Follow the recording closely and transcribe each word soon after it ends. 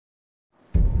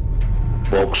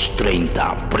Box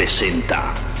 30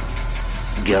 presenta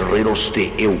Guerreros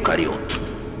de Eukariot,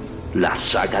 la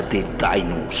saga de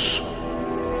Dynus,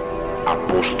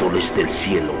 Apóstoles del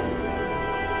Cielo,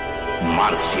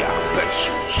 Marzia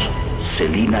versus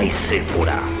Celina y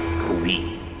Zefora,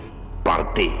 Rubi,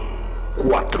 parte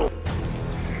 4.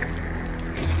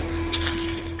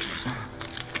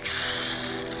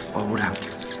 Ahora,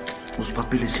 los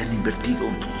papeles se han invertido.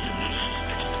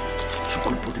 Su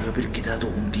cuerpo debe haber quedado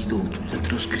hundido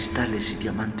entre los cristales y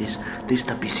diamantes de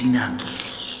esta piscina.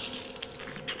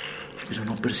 Pero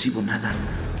no percibo nada.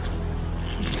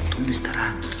 ¿Dónde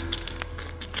estará?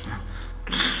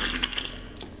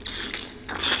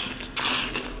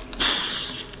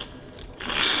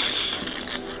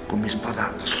 Con mi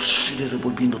espada iré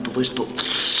revolviendo todo esto.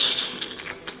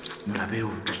 No la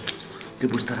veo.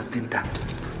 Debo estar atenta.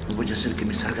 No voy a hacer que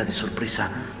me salga de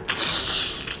sorpresa.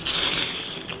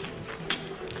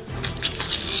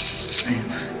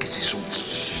 ¿Qué es eso?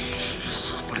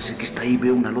 Parece que está ahí.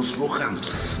 Veo una luz roja.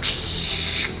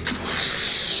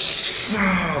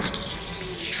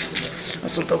 Ha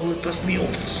saltado detrás mío.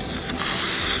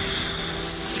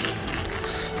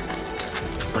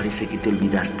 Parece que te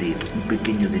olvidaste un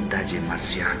pequeño detalle,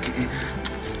 Marzia.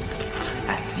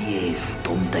 Así es,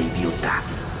 tonta idiota.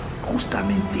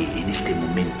 Justamente en este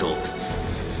momento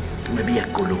me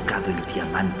había colocado el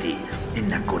diamante en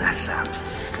la coraza.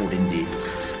 Por ende,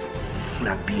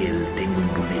 la piel tengo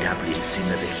invulnerable, se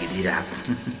me regenera.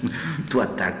 Tu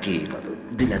ataque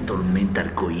de la tormenta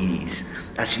arcoíris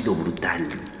ha sido brutal.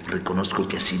 Reconozco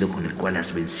que ha sido con el cual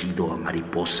has vencido a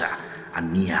Mariposa, a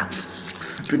Mía.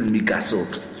 Pero en mi caso,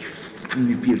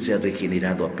 mi piel se ha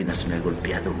regenerado apenas me ha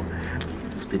golpeado.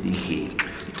 Te dije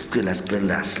que las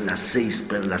perlas, las 6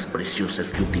 perlas preciosas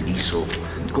que utilizo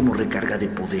como recarga de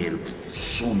poder,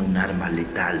 son un arma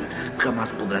letal. Jamás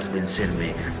podrás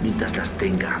vencerme mientras las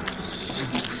tenga.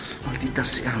 Maldita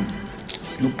sea,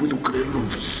 no puedo creerlo.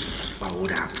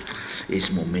 Ahora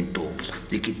es momento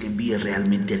de que te envíe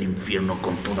realmente al infierno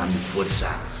con toda mi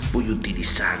fuerza. Voy a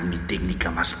utilizar mi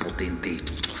técnica más potente,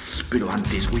 pero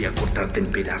antes voy a cortarte en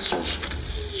pedazos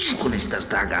con estas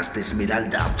dagas de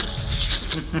esmeralda.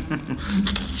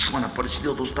 Han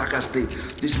aparecido 2 dagas de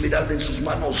esmeralda en sus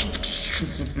manos.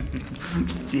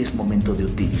 Y es momento de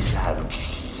utilizar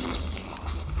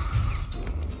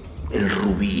el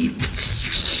rubí.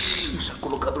 Se ha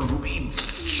colocado el rubí.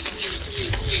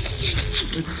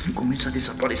 Comienza a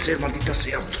desaparecer, maldita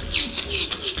sea.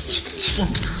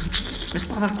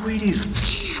 Espada arcoíris.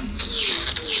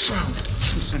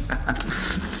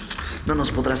 No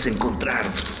nos podrás encontrar.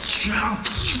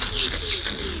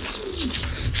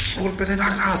 Golpe de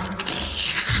dagas.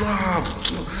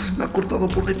 Me ha cortado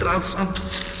por detrás.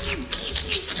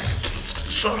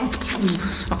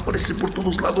 Aparece por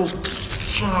todos lados.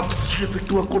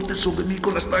 Efectúa cortes sobre mí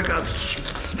con las dagas.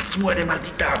 Muere,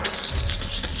 maldita.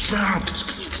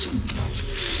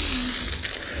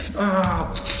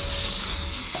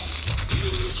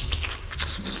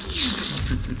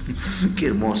 Qué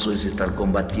hermoso es estar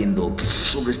combatiendo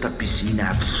sobre esta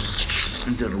piscina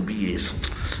de rubíes.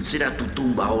 Será tu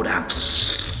tumba ahora.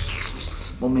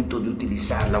 Momento de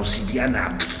utilizar la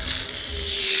obsidiana.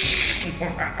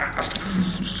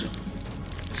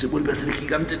 Se vuelve a ser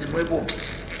gigante de nuevo.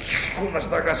 Con las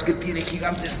dagas que tiene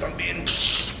gigantes también.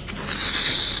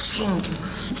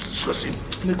 Casi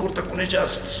me corta con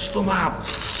ellas. Toma.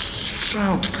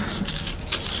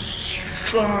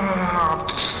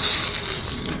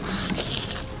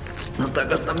 Las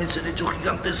dagas también se han hecho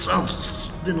gigantes.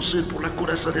 De no ser por la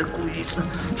coraza de arcoíris,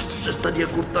 ya estaría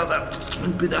cortada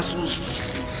en pedazos.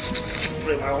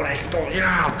 Prueba ahora esto,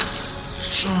 ya.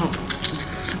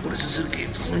 Parece ser que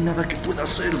no hay nada que pueda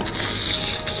hacer.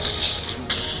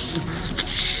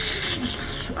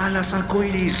 Alas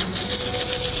arcoíris.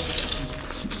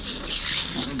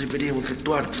 Debería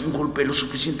efectuar un golpe lo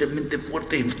suficientemente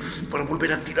fuerte para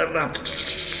volver a tirarla.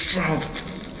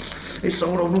 Es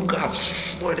ahora o nunca.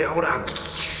 Muere ahora.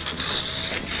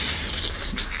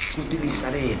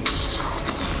 Utilizaré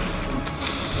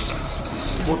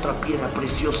otra piedra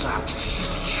preciosa.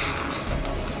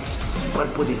 ¿Cuál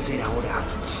puede ser ahora?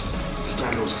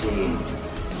 Ya lo sé.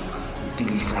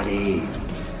 Utilizaré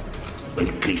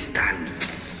el cristal.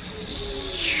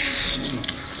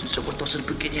 Se ha vuelto a ser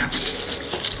pequeña.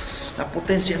 La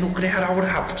potencia nuclear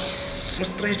ahora.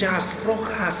 Estrellas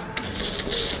rojas.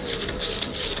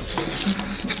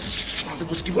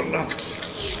 Debo esquivarla.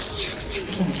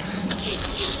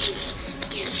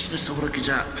 Es ahora que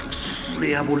ya le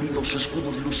he abolido su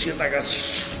escudo de luciérnagas.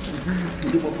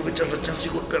 Debo aprovechar la chance y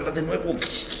golpearla de nuevo.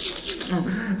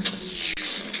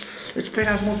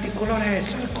 Esferas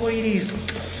multicolores, arcoíris.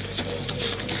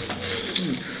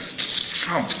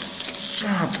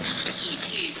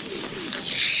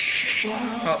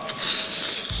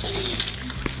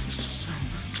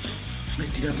 Me he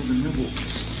tirado de nuevo.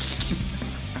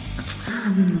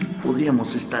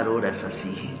 Podríamos estar horas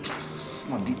así.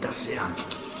 Maldita sea.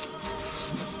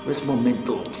 Es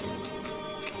momento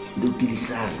de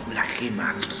utilizar la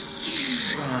gema.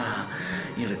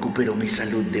 Y recupero mi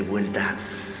salud de vuelta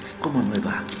como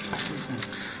nueva.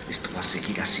 Esto va a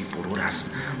seguir así por horas.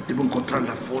 Debo encontrar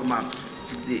la forma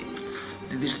de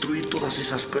destruir todas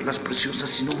esas perlas preciosas,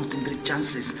 si no, no tendré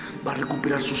chances. Va a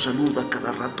recuperar su salud a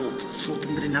cada rato. No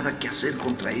tendré nada que hacer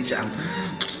contra ella.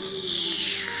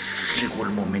 Llegó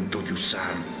el momento de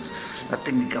usar la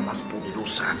técnica más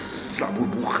poderosa, la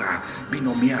burbuja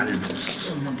binomial.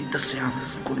 Oh, maldita sea,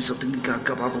 con esa técnica ha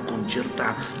acabado con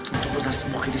Yerta y todas las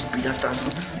mujeres piratas.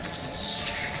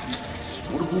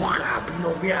 Burbuja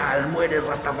binomial, muere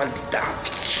rata maldita.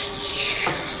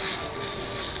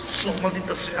 Oh,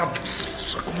 maldita sea,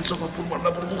 se ha comenzado a formar la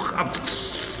burbuja.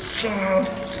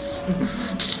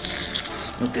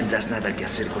 No tendrás nada que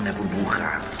hacer con la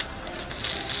burbuja.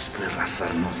 Perra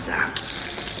hermosa.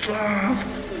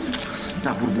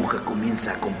 La burbuja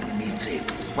comienza a comprimirse.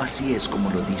 Así es como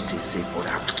lo dice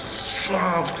Zefora.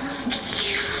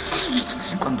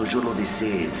 Cuando yo lo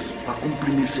desee, va a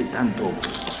comprimirse tanto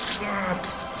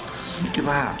que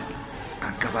va a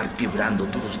acabar quebrando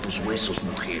todos tus huesos,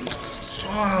 mujer.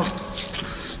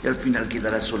 Y al final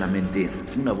quedará solamente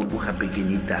una burbuja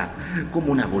pequeñita,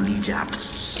 como una bolilla,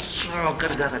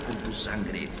 cargada con tu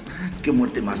sangre. Qué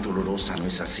muerte más dolorosa, ¿no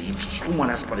es así? ¿Cómo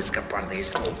harás para escapar de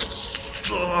esto?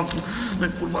 No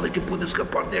hay forma de que pueda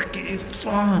escapar de aquí.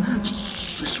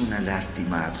 Es una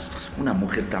lástima. Una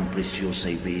mujer tan preciosa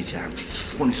y bella,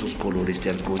 con esos colores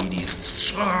de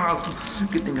arcoíris,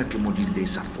 que tenga que morir de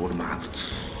esa forma.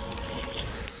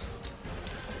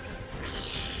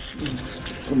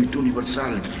 Comité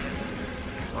Universal,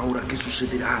 ¿ahora qué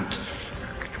sucederá?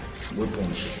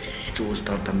 Weapons, yo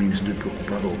también estoy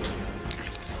preocupado.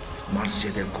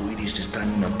 Marzia de arcoíris está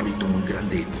en un aprieto muy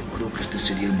grande. Creo que este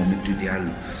sería el momento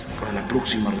ideal para la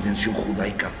próxima redención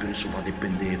judaica, pero eso va a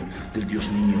depender del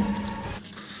Dios niño.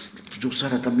 Yo,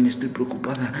 Sara, también estoy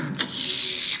preocupada.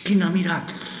 Kina, mira,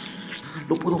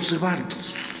 lo puedo observar.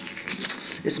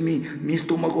 Es mi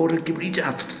estómago ahora el que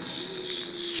brilla.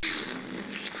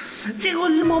 Llegó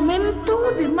el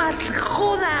momento de más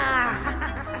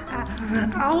joda.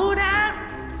 Ahora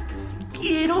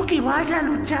quiero que vaya a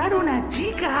luchar una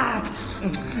chica.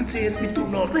 Sí, es mi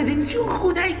turno. Redención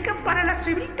judaica para la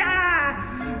cebrita.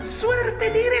 ¡Suerte,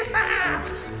 tigresa!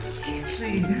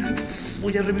 Sí,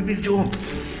 voy a revivir yo.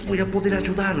 Voy a poder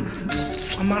ayudar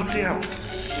a Marzia.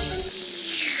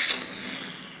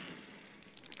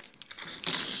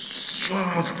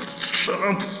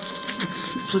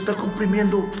 Se está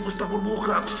comprimiendo esta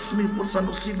burbuja. Mi fuerza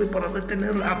no sirve para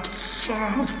retenerla.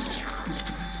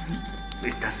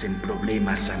 Estás en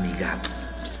problemas, amiga.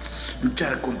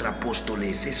 Luchar contra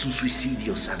apóstoles es un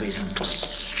suicidio, ¿sabes?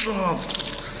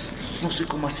 No sé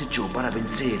cómo has hecho para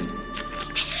vencer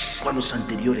a los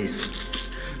anteriores,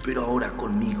 pero ahora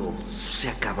conmigo se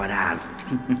acabará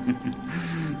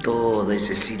todo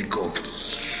ese circo.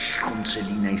 Con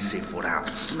Celina y Zefora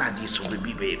nadie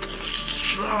sobrevive.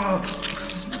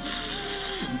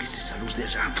 ¿Qué es esa luz de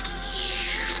allá?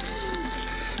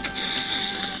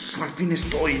 Al fin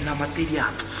estoy en la materia.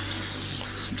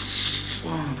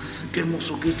 Qué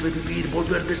hermoso que es revivir,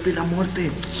 volver desde la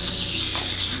muerte.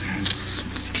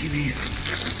 ¿Quién es?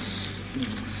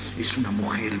 Es una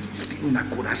mujer, tiene una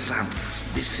coraza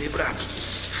de cebra.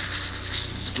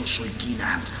 Yo soy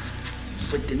Kina.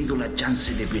 He tenido la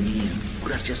chance de venir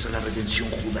gracias a la redención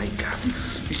judaica.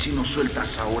 Y si no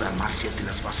sueltas ahora, Marzia, te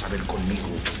las vas a ver conmigo.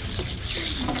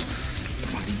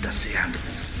 Maldita sea.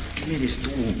 ¿Quién eres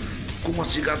tú? ¿Cómo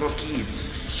has llegado aquí?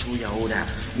 Soy ahora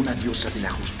una diosa de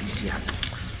la justicia.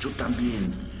 Yo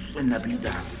también, en la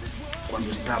vida,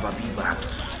 cuando estaba viva,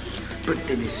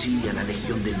 pertenecí a la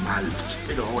legión del mal.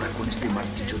 Pero ahora con este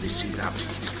martillo de cebra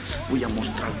voy a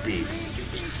mostrarte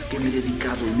que me he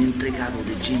dedicado y me he entregado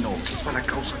de lleno para la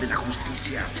causa de la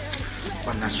justicia.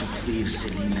 Van a sufrir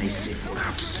Celina y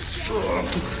Zefora.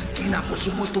 Kina, por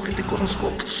supuesto que te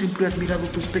conozco. Siempre he admirado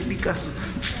tus técnicas.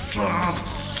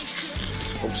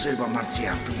 Observa,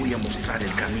 Marzia, te voy a mostrar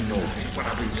el camino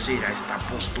para vencer a esta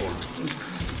apóstol.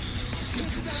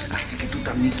 Así que tú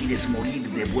también quieres morir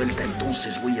de vuelta,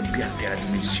 entonces voy a enviarte a la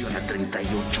dimensión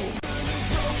A38.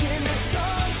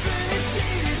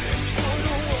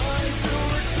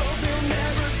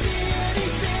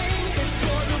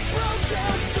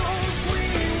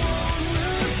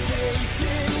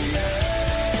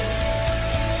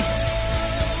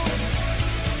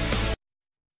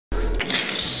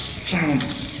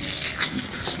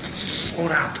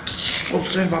 Ahora,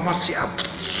 observa, Marzia.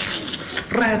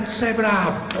 Red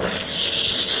Zebra.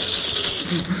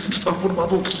 Ha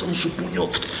formado con su puño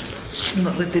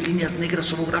una red de líneas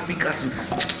negras holográficas.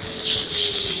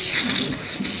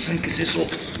 ¿Qué es eso?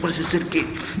 Parece ser que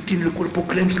tiene el cuerpo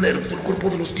Kremsler, el cuerpo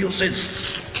de los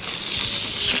dioses.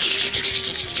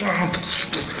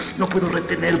 No puedo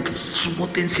retener su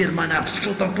potencia, hermana.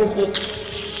 Yo tampoco.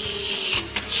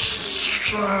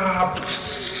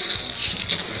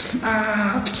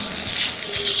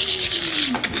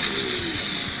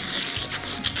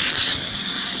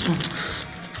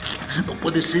 No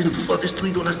puede ser, ha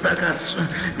destruido las dagas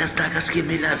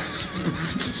gemelas.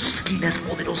 Kina es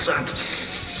poderosa.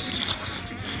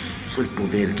 El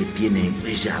poder que tiene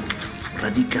ella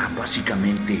radica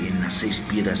básicamente en las 6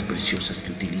 piedras preciosas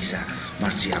que utiliza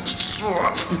Marzia.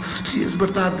 Sí, es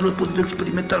verdad, lo he podido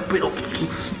experimentar, pero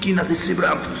Kina de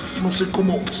Zebra, no sé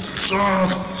cómo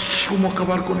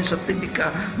acabar con esa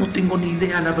técnica. No tengo ni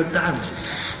idea, la verdad.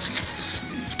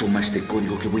 Toma este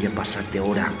código que voy a pasarte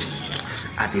ahora.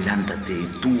 Adelántate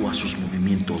tú a sus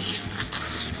movimientos.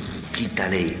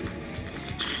 Quítale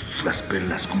las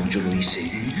perlas como yo lo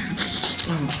hice.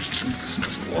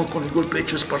 Con el golpe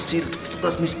hecho esparcir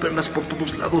todas mis perlas por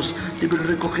todos lados. Deberé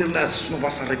recogerlas. No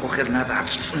vas a recoger nada.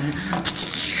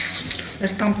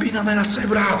 Estampida de la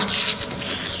cebra.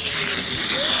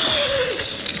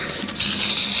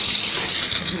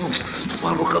 Ha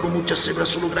arrojado muchas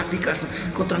cebras holográficas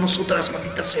contra nosotras,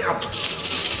 maldita sea.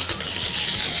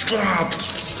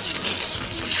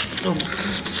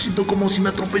 Siento como si me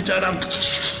atropellaran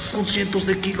con cientos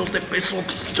de kilos de peso.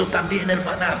 Yo también,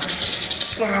 hermana.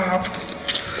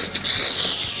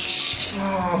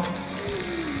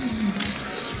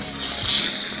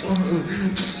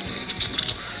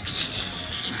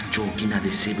 Yo, Kina de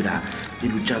Zebra, he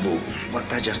luchado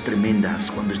batallas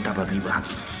tremendas cuando estaba viva.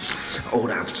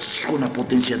 Ahora, con la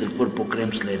potencia del cuerpo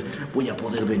Kremsler, voy a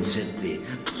poder vencerte.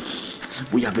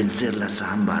 Voy a vencerlas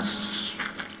a ambas.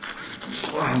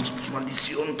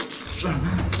 Maldición.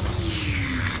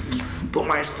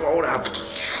 Toma esto ahora.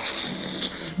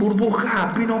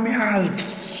 Burbuja binomial.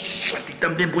 A ti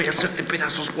también voy a hacerte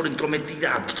pedazos por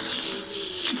entrometida.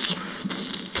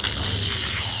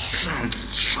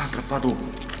 Ha atrapado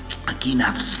a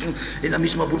Kina en la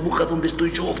misma burbuja donde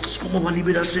estoy yo. ¿Cómo va a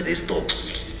liberarse de esto?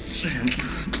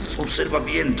 Observa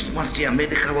bien, Marzia, me he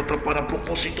dejado atrapar a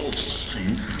propósito.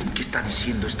 ¿Qué está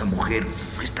diciendo esta mujer?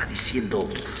 ¿Qué está diciendo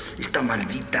esta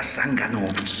maldita zángano?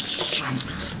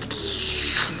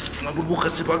 La burbuja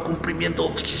se va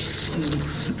comprimiendo,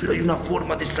 pero hay una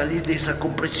forma de salir de esa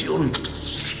compresión.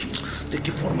 ¿De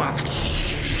qué forma?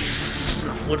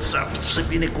 La fuerza se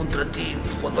viene contra ti.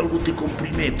 Cuando algo te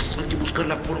comprime, hay que buscar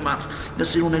la forma de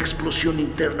hacer una explosión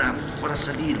interna para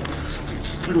salir.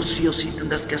 Pero sí o sí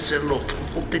tendrás que hacerlo,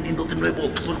 obteniendo de nuevo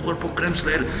todo el cuerpo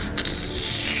Kremsler.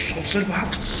 Observa.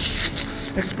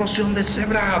 Explosión de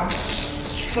cebra.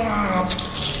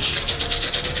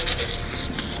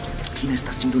 ¿Quién está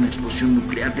haciendo una explosión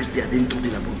nuclear desde adentro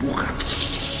de la burbuja?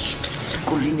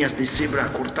 Con líneas de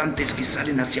cebra cortantes que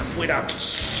salen hacia afuera.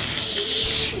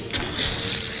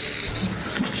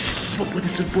 No puede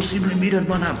ser posible, mira,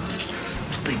 hermana.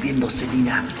 Estoy viendo a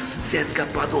Celina. Se ha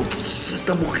escapado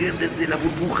esta mujer desde la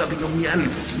burbuja binomial.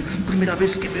 Primera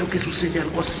vez que veo que sucede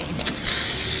algo así.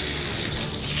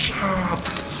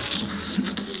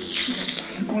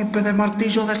 Golpe de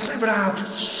martillo de cebra.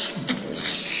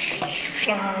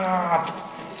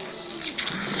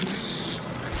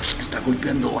 Está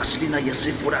golpeando a Celina y a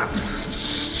Zefora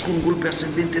con un golpe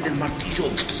ascendente del martillo.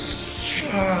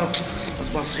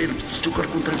 Las va a hacer chocar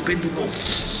contra el péndulo.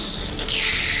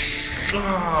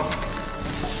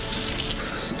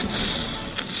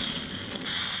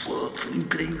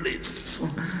 Increíble.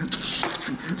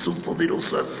 Son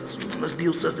poderosas las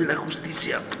diosas de la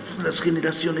justicia, las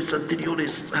generaciones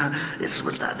anteriores. Es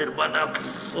verdad, hermana.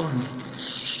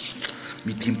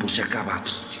 Mi tiempo se acaba.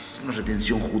 La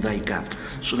redención judaica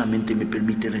solamente me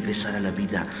permite regresar a la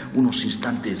vida unos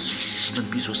instantes.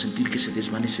 Empiezo a sentir que se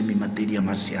desvanece mi materia,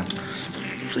 Marzia.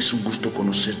 Es un gusto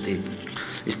conocerte.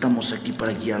 Estamos aquí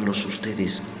para guiarlos a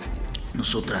ustedes.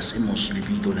 Nosotras hemos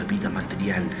vivido la vida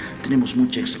material, tenemos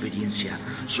mucha experiencia,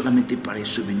 solamente para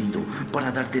eso he venido,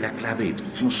 para darte la clave.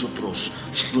 Nosotros,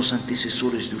 los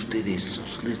antecesores de ustedes,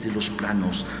 desde los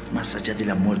planos, más allá de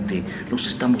la muerte, los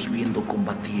estamos viendo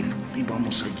combatir y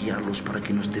vamos a guiarlos para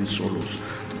que no estén solos.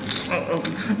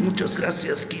 Muchas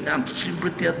gracias, Kina.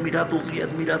 Siempre te he admirado y he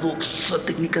admirado la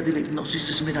técnica de la hipnosis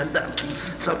esmeralda.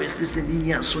 Sabes, desde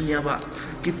niña soñaba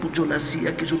que yo la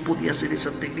hacía, que yo podía hacer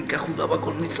esa técnica, jugaba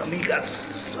con mis amigas.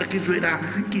 verás. Aquello era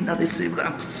quina de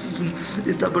cebra.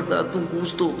 Es la verdad un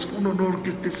gusto, un honor que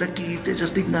estés aquí y te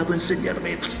hayas dignado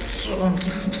enseñarme.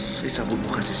 Esa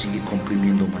burbuja se sigue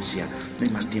comprimiendo, Marzia. No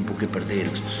hay más tiempo que perder.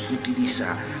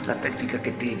 Utiliza la táctica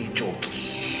que te he dicho.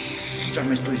 Ya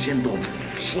me estoy yendo.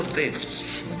 Suerte.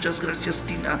 Muchas gracias,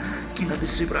 quina de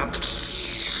cebra.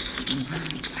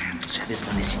 Se ha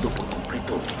desvanecido por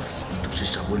completo.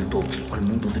 Entonces ha vuelto al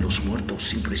mundo de los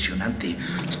muertos. Impresionante.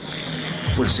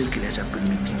 Puede ser que le haya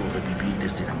permitido revivir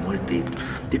desde la muerte.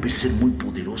 Debe ser muy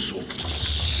poderoso.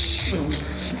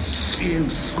 Bien,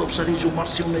 causaré yo,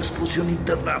 Marzia, una explosión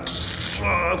interna.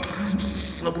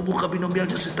 La burbuja binomial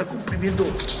ya se está comprimiendo.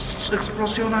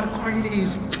 Explosión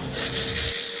arcoíris.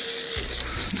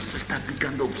 Está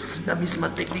aplicando la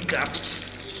misma técnica.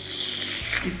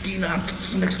 Tina,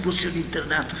 una explosión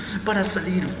interna para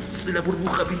salir de la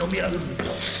burbuja binomial.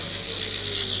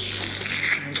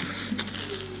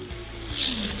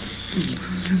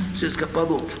 Se ha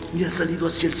escapado y ha salido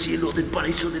hacia el cielo del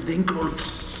paraíso de Dencrol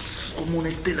como una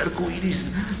estela arcoíris.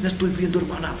 La estoy viendo,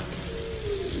 hermana.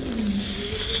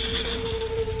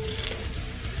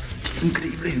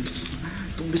 Increíble.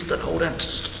 ¿Dónde estará ahora?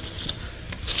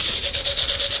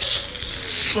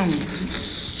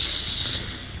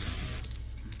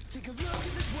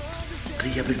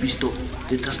 Creía haber visto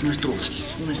detrás nuestro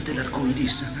una estela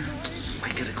arcoíris.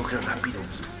 Hay que recoger rápido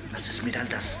las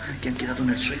esmeraldas que han quedado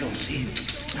en el suelo. Sí.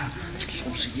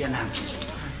 Obsidiana,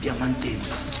 diamante,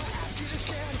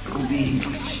 rubí,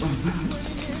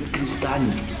 cristal,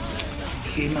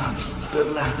 gema,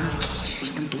 perla.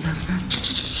 Están todas.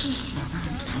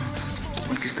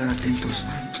 Hay que estar atentos.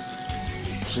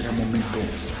 Será momento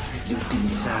de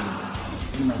utilizar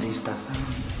una de estas.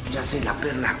 Ya sé, la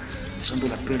perla. Usando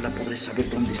la perla podré saber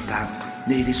dónde está.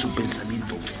 Leeré su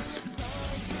pensamiento.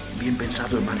 Bien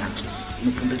pensado, hermana.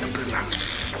 No pondré la perla.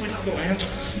 Cuidado,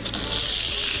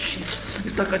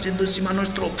 Está cayendo encima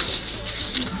nuestro.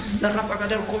 La ráfaga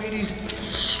de arcoíris.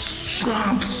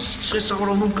 Es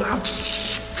ahora o nunca.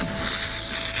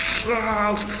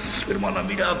 Hermana,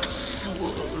 mira.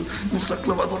 Nos ha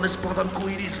clavado la espada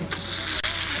arcoíris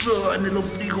en el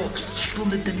ombligo,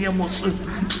 donde teníamos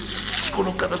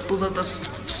colocadas todas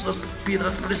las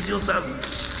piedras preciosas.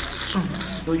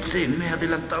 Lo hice, me he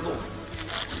adelantado.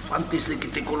 Antes de que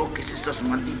te coloques esas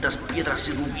malditas piedras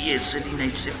y rubíes, Celina y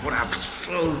Zefora.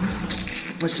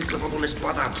 Me he clavado la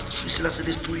espada y se las he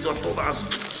destruido a todas.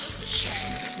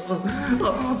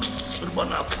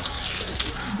 Hermana,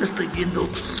 la estoy viendo.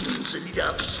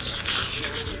 Celina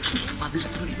ha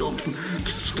destruido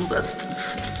todas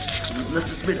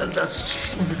las esmeraldas.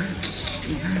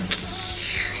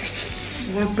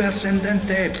 Golpe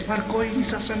ascendente,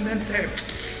 arcoíris ascendente.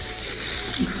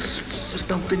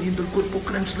 Está obteniendo el cuerpo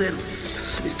Kremsler.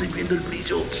 Estoy viendo el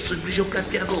brillo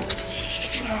plateado.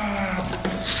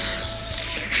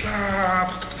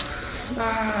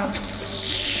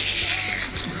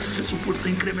 Su fuerza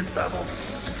ha incrementado.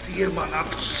 Sí, hermana,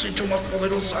 se ha hecho más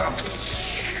poderosa.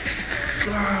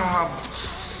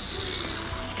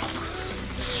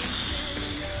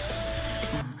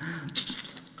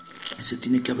 Ese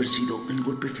tiene que haber sido el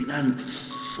golpe final.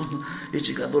 He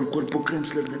llegado al cuerpo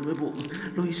Kremsler de nuevo.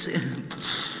 Lo hice.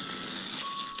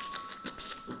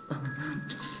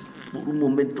 Por un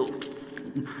momento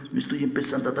me estoy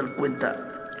empezando a dar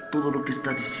cuenta todo lo que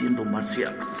está diciendo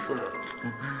Marzia.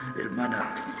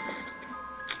 Hermana,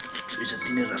 ella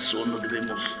tiene razón. No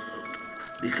debemos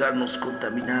dejarnos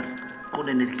contaminar con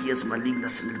energías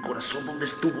malignas en el corazón donde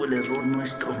estuvo el error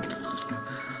nuestro.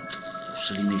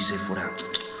 Celina y Zefora,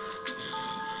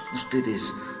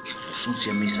 ustedes son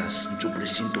siamesas. Yo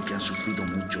presiento que han sufrido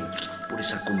mucho por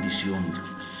esa condición.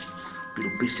 Pero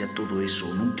pese a todo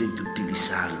eso, nunca hay que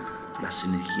utilizar las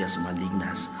energías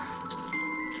malignas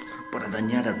para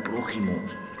dañar al prójimo.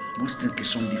 Muestren que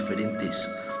son diferentes,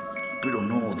 pero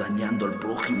no dañando al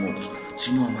prójimo,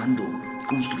 sino amando,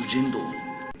 construyendo.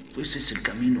 Ese es el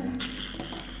camino.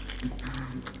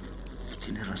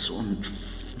 Tiene razón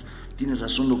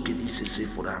lo que dice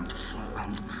Zefora.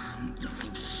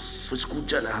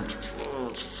 Escúchala.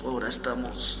 Ahora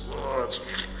estamos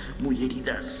muy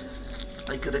heridas.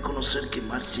 Hay que reconocer que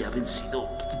Marzia ha vencido.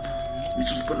 Y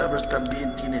sus palabras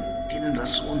también tienen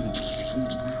razón.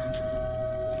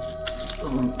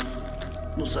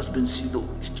 Nos has vencido,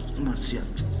 Marzia.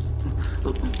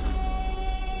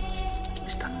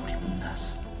 Están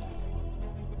moribundas.